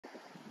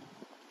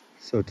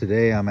So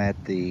today I'm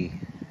at the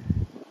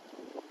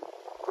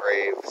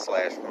grave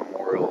slash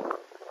memorial of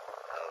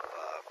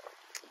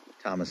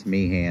Thomas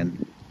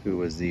Meehan, who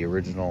was the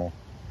original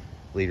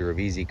leader of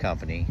Easy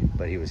Company,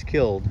 but he was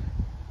killed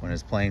when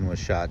his plane was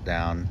shot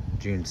down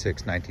June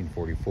 6,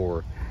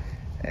 1944.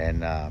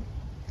 And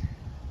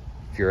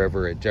if you're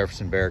ever at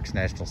Jefferson Barracks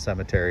National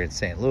Cemetery in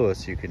St.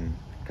 Louis, you can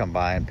come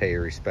by and pay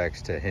your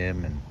respects to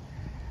him and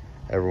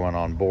everyone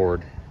on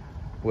board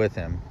with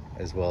him,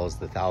 as well as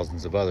the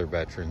thousands of other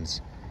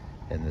veterans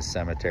in this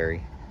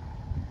cemetery.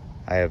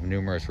 I have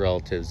numerous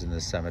relatives in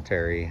this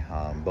cemetery,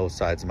 both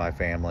sides of my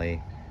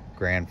family,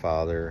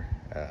 grandfather,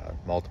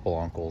 multiple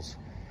uncles.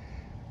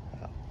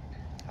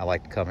 I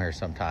like to come here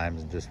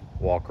sometimes and just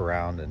walk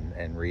around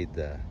and read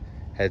the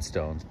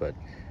headstones, but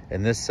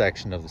in this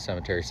section of the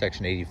cemetery,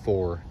 section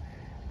 84,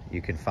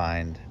 you can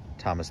find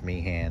Thomas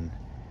Meehan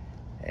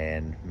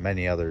and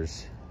many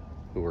others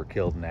who were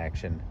killed in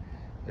action.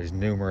 There's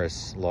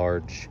numerous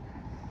large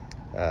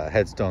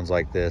headstones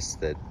like this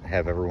that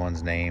have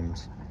everyone's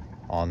names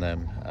on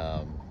them,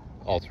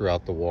 all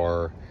throughout the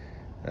war,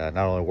 not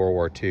only World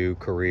War II,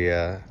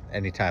 Korea.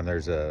 Anytime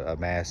there's a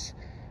mass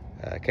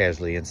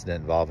casualty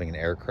incident involving an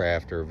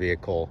aircraft or a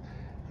vehicle,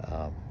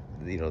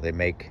 they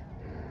make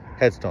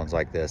headstones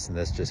like this, and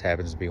this just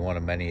happens to be one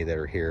of many that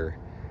are here.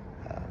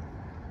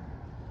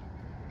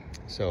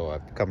 So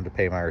I've come to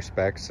pay my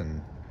respects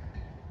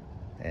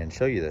and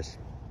show you this.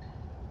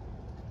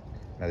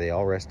 May they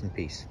all rest in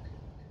peace.